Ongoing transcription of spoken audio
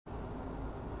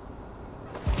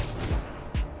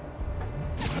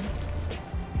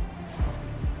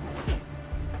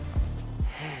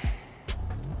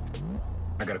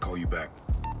gotta call you back.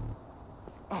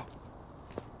 Oh. All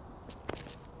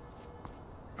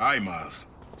right, Miles.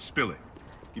 Spill it.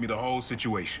 Give me the whole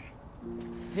situation.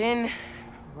 Finn,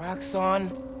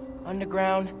 Roxxon,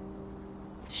 Underground.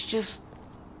 It's just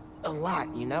a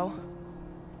lot, you know?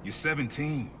 You're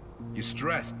 17. You're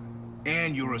stressed.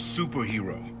 And you're a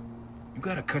superhero. You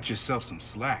gotta cut yourself some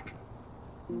slack.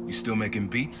 You still making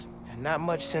beats? And not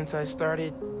much since I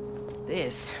started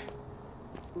this.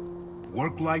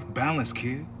 Work-life balance,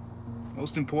 kid.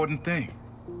 Most important thing.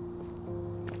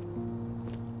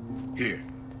 Here.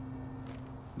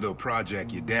 Little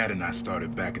project your dad and I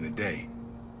started back in the day.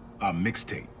 Our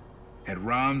mixtape. Had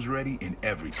rhymes ready and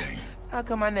everything. How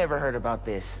come I never heard about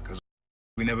this? Because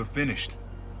we never finished.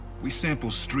 We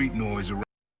sampled street noise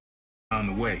around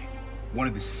the way.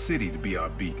 Wanted the city to be our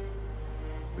beat.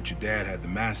 But your dad had the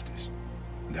masters.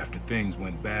 And after things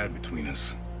went bad between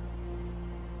us...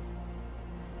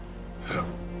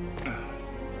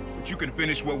 But you can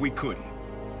finish what we couldn't.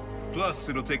 Plus,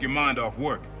 it'll take your mind off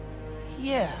work.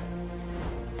 Yeah.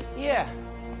 Yeah.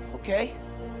 Okay.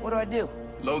 What do I do?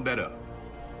 Load that up.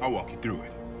 I'll walk you through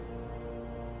it.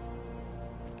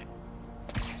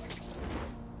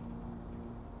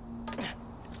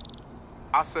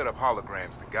 I'll set up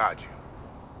holograms to guide you.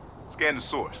 Scan the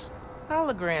source.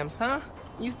 Holograms, huh?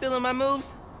 You stealing my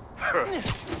moves?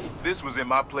 This was in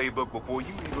my playbook before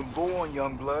you even born,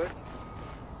 young blood.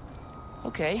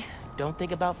 Okay, don't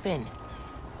think about Finn.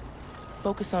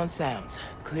 Focus on sounds.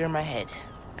 Clear my head.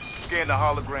 Scan the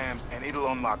holograms and it'll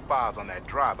unlock files on that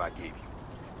drive I gave you.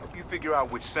 Help you figure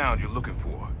out which sound you're looking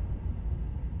for.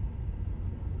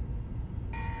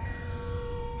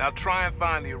 Now try and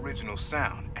find the original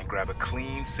sound and grab a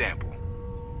clean sample.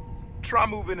 Try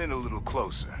moving in a little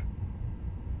closer.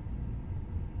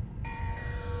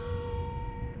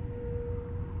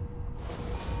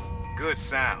 Good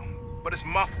sound, but it's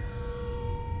muffled.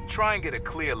 Try and get a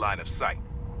clear line of sight.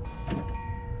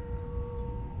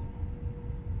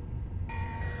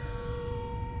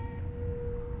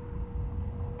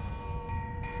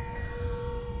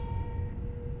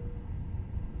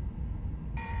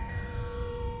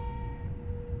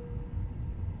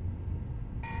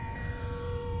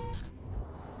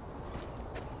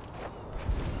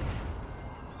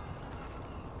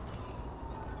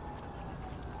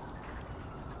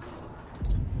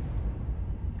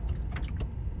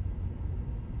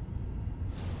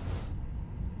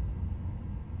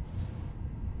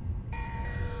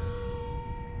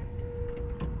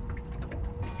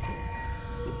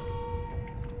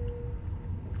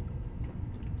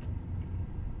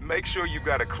 Make sure you've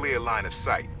got a clear line of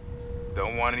sight.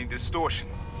 Don't want any distortion.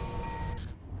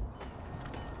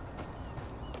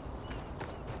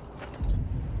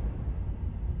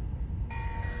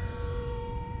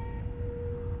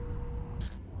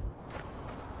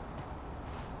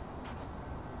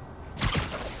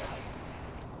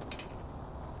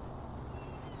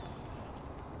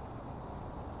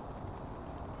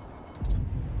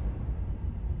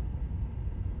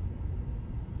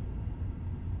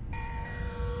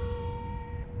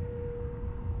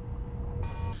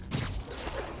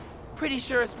 Pretty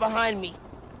sure it's behind me.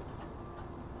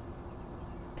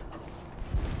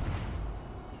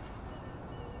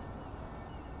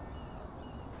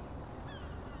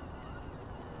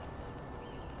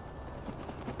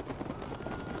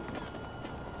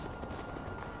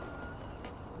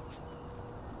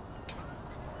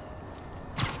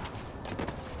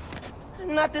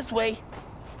 Not this way.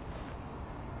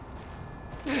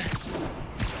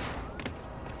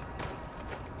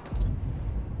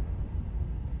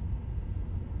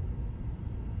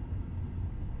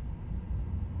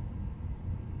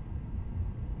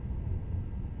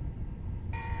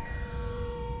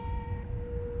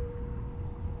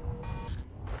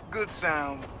 Good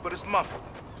sound, but it's muffled.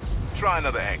 Try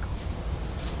another angle.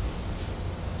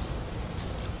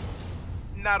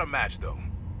 Not a match, though.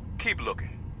 Keep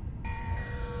looking.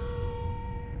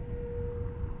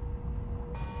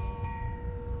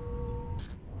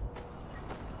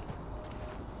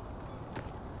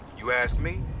 You ask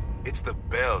me, it's the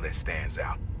bell that stands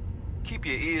out. Keep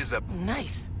your ears up.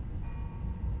 Nice.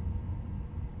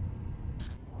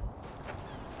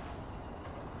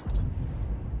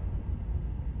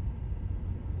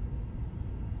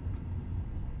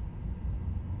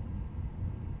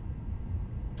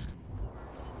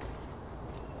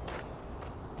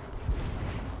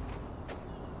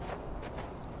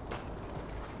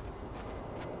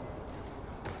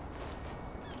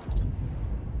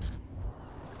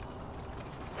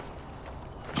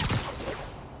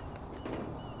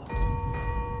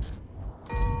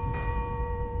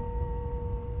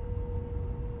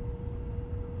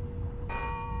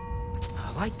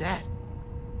 like that.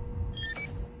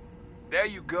 There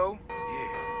you go.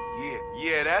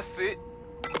 Yeah, that's it.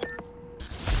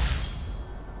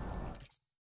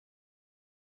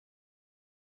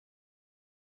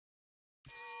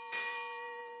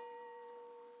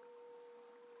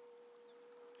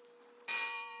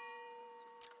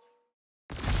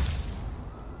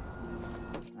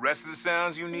 Rest of the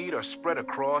sounds you need are spread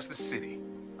across the city.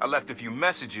 I left a few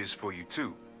messages for you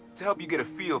too, to help you get a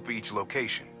feel for each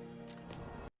location.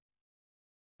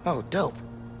 Oh, dope.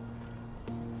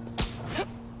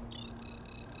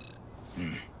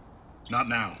 Not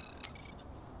now.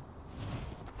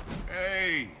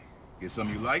 Hey, get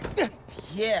something you like?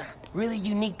 Yeah, really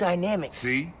unique dynamics.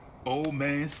 See? Old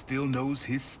man still knows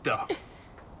his stuff.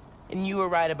 And you were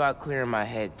right about clearing my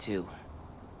head, too.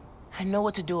 I know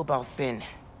what to do about Finn.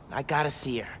 I gotta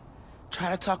see her. Try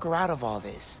to talk her out of all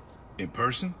this. In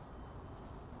person?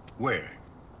 Where?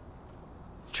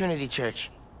 Trinity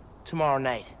Church. Tomorrow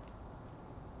night.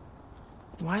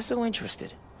 Why so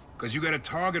interested? 'Cause you got a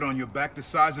target on your back the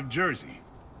size of Jersey.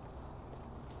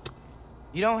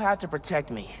 You don't have to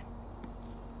protect me.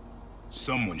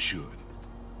 Someone should.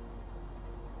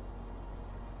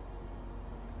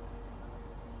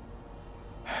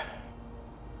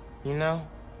 You know,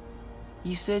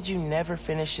 you said you never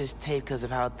finished this tape because of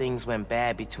how things went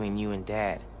bad between you and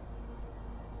Dad.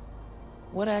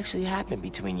 What actually happened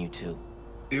between you two?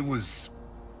 It was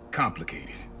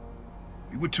complicated.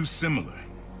 We were too similar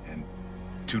and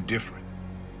too different.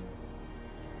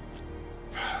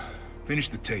 Finish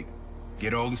the tape,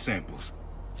 get all the samples,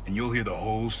 and you'll hear the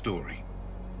whole story.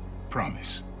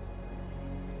 Promise.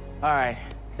 All right,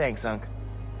 thanks, Unc.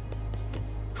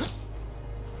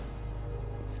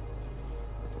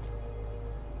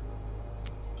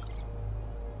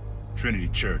 Trinity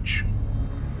Church.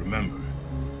 Remember,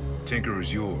 Tinker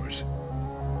is yours,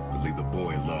 but leave the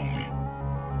boy alone.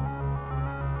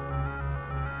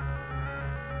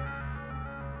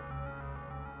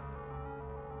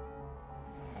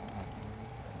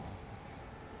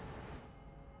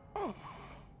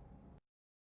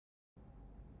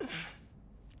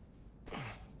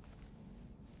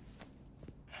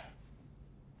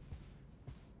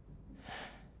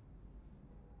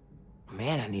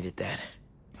 Man, I needed that.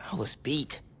 I was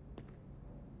beat.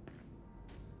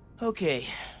 Okay,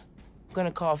 I'm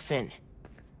gonna call Finn.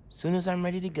 Soon as I'm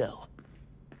ready to go.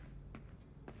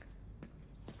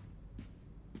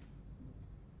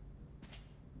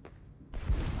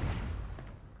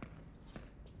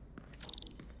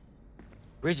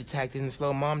 Bridge attack didn't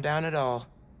slow Mom down at all.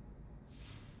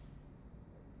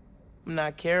 I'm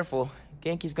not careful,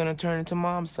 Genki's gonna turn into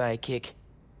Mom's sidekick.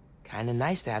 Kinda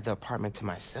nice to have the apartment to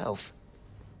myself.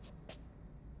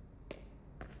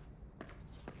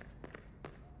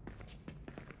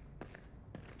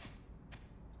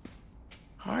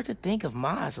 Hard to think of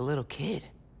Ma as a little kid.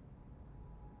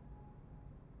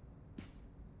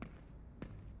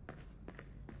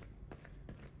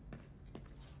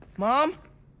 Mom?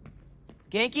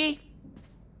 Genki?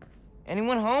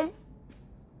 Anyone home?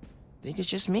 Think it's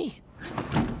just me.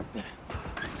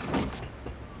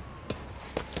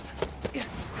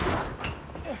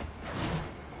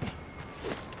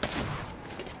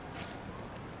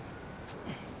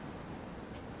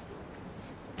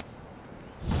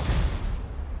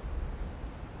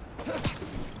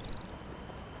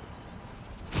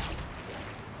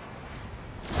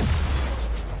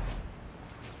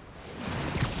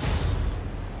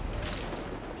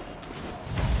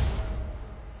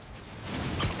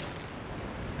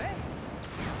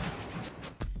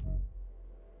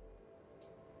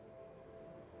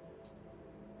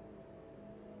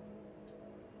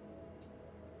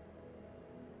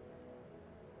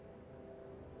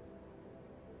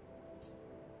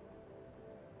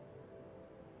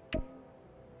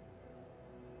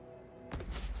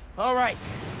 All right,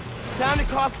 time to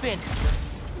call Finn.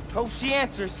 Hope she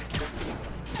answers.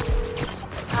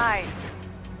 Hi,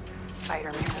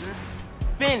 Spider-Man.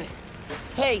 Finn,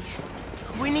 hey,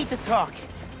 we need to talk.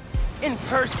 In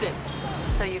person,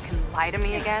 So you can lie to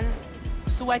me again?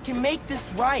 so I can make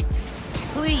this right.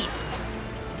 Please.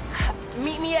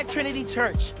 Meet me at Trinity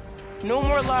Church. No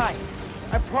more lies.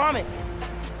 I promise.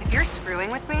 If you're screwing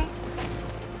with me...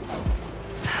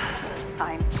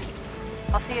 Fine.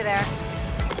 I'll see you there.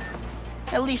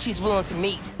 At least she's willing to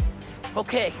meet.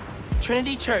 Okay,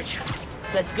 Trinity Church.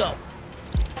 Let's go.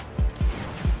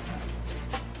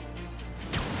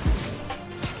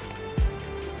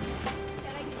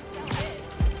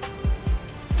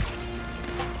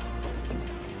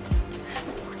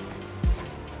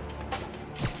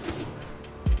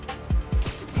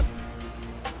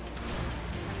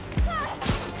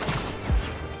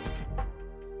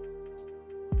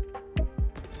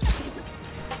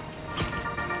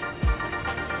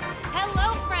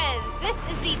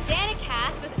 This is the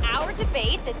Danicast with our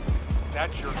debates and...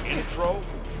 That's your intro?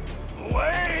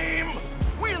 Lame!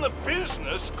 We in the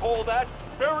business call that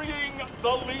burying the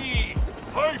lead.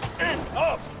 Hype it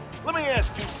up! Let me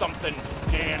ask you something,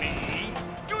 Danny.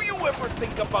 Do you ever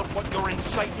think about what you're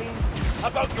inciting?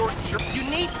 About your... You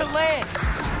need to land!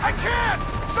 I can't!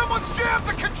 Someone's jammed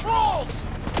the controls!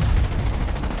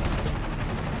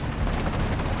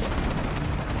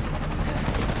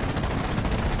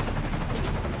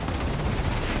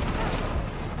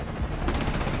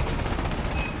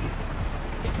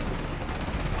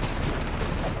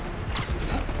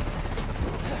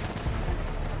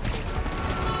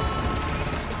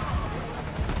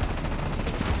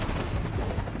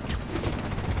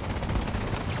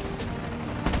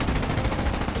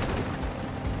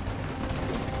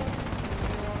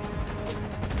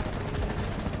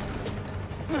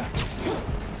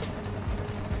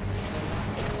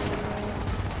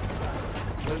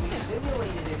 When we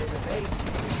simulated it in the base,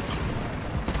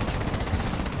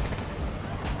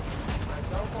 my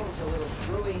cell phone's a little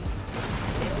screwy.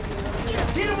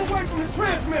 Get him away from the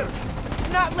transmitter!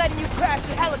 I'm not letting you crash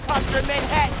the helicopter in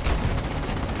Manhattan!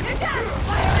 You're done,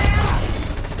 Spider-Man!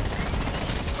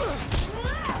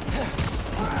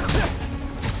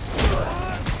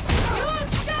 You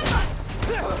won't stop us!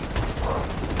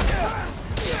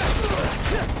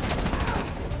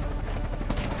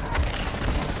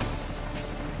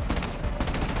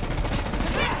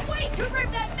 Can't wait to rip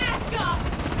that mask off!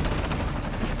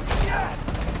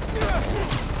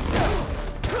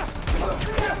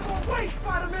 Wait,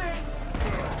 Spider-Man!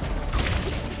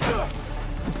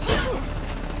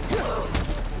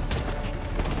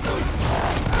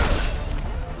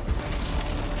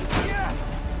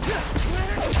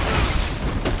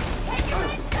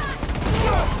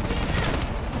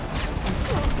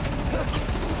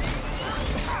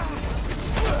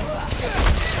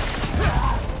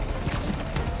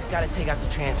 Gotta take out the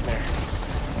transmitter.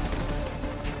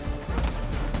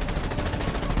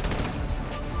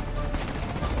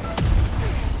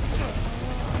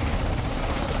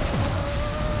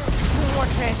 Two more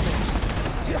transmitters.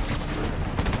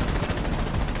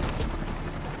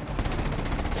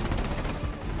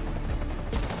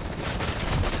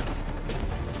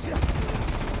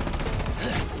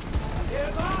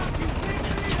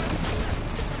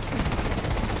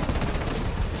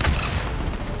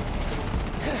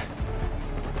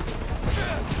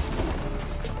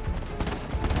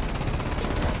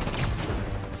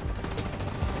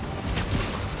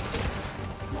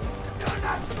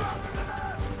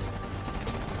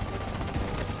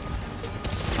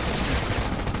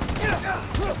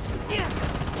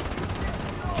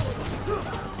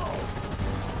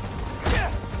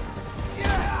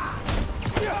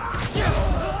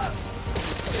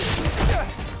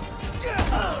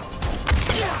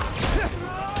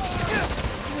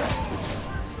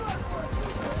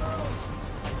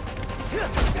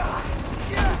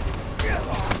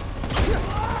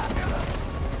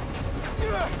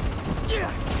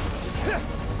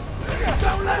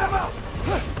 Don't let him out!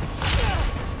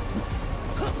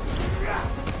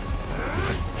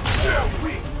 You're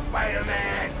weak,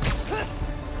 Spider-Man!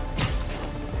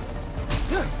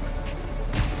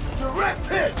 Direct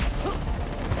hit!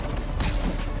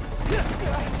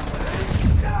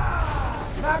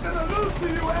 Not gonna lose to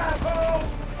you, asshole!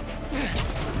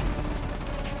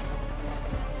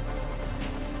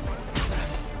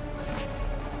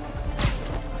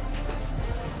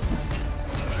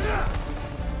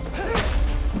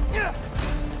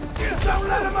 Don't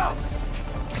let him out!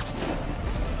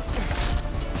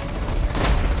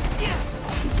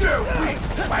 You're weak,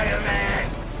 Spider-Man!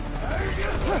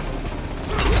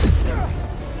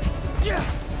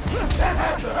 That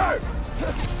has to hurt!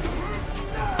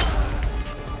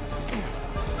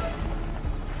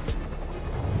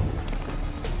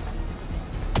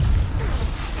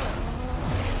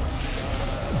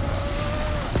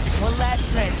 One last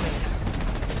transmitter.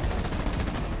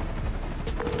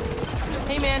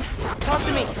 Hey man, talk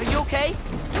to me. Are you okay?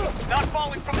 Not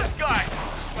falling from the sky,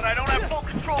 but I don't have full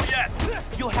control yet.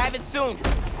 You'll have it soon.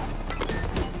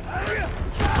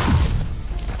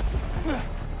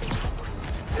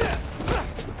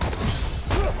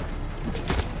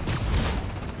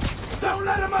 Don't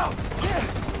let him out!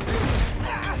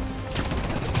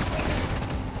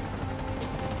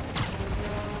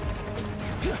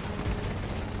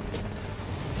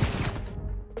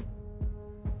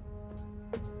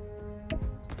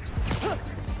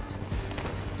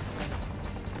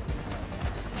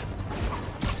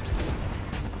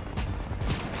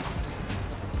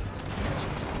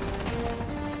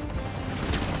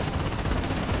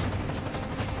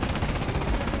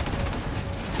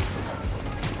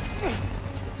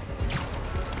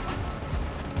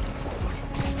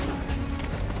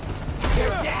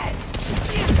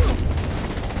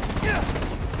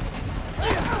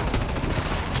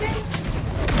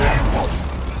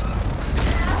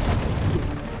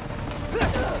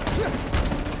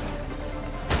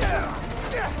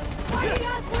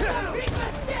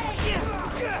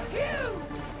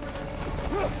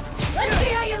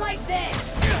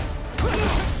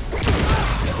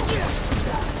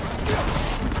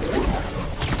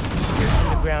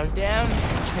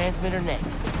 transmitter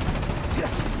next.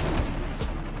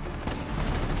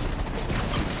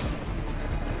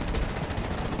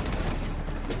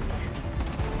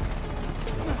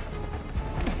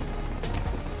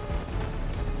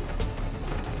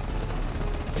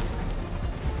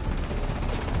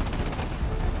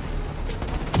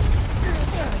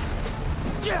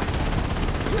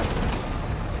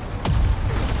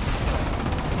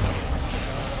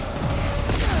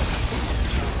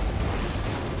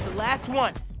 Last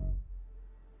one.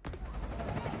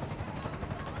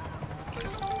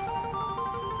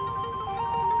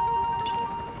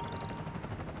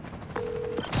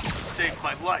 Saved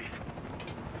my life.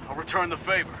 I'll return the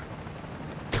favor.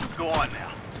 Go on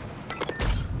now.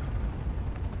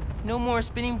 No more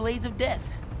spinning blades of death.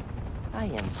 I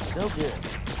am so good.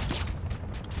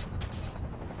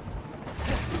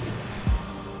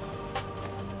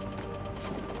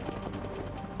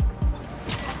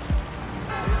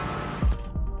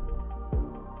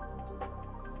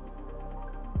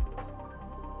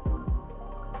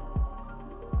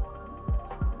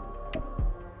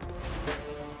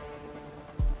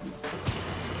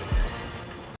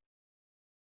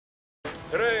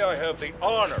 Today I have the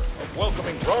honor of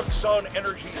welcoming Roxxon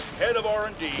Energy's head of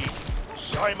R&D,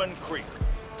 Simon Krieger.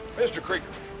 Mr. Krieger,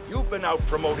 you've been out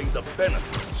promoting the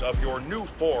benefits of your new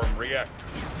form reactor,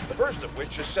 the first of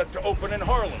which is set to open in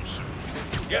Harlem soon.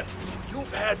 Yet,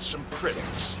 you've had some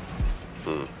critics.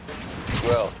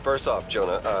 Well, first off,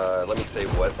 Jonah, let me say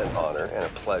what an honor and a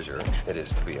pleasure it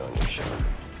is to be on your show.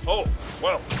 Oh,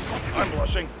 well, I'm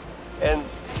blushing. And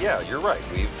yeah, you're right,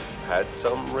 we've had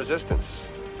some resistance.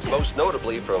 Most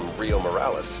notably from Rio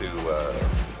Morales, who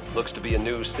looks to be a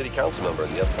new city council member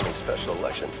in the upcoming special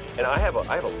election. And I have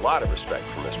a lot of respect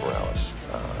for Miss Morales.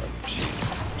 She's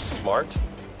smart.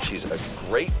 She's a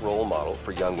great role model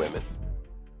for young women.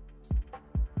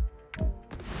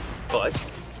 But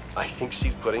I think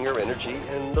she's putting her energy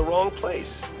in the wrong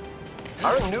place.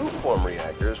 Our new form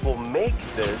reactors will make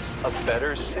this a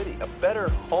better city, a better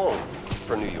home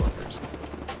for New Yorkers.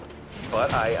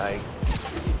 But I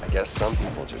guess some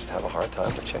people just have a hard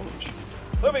time with change.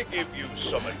 Let me give you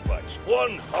some advice.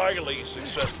 One highly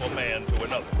successful man to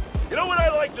another. You know what I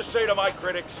like to say to my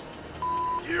critics?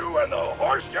 You and the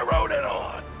horse you rode in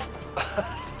on.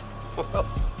 Well,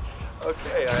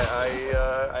 okay,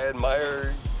 I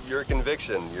admire your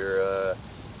conviction. You're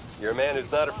a man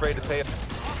who's not afraid to pay.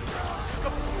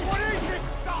 What is it?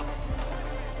 Stop!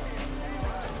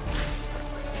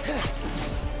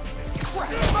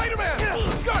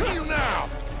 Spider-Man! Got you now!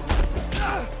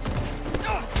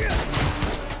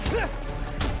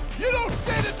 You don't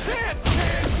stand a chance,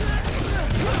 kid!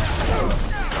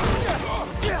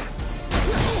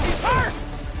 He's hurt!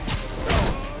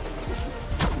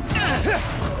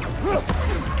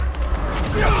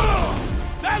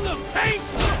 That looks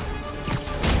painful!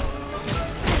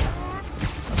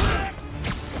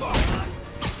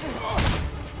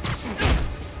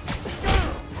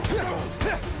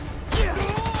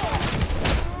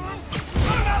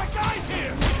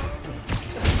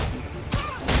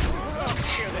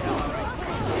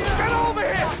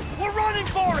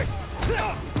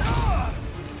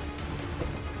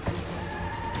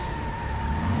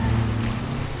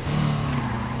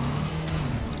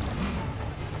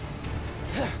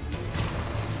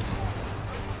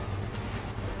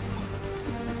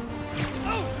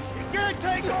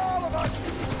 Take all of us!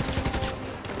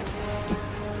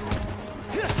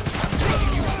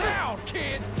 Taking you down,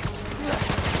 kid!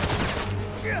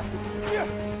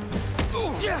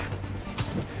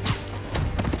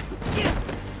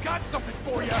 Got something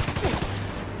for you!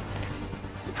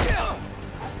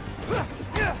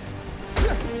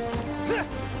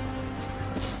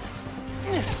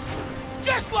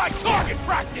 Just like target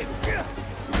practice!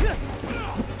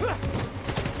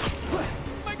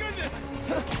 My goodness!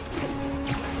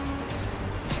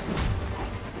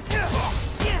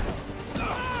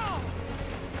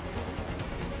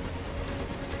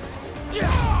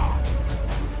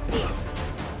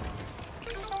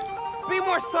 Be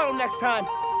more subtle next time.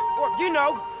 Or, you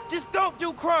know, just don't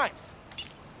do crimes.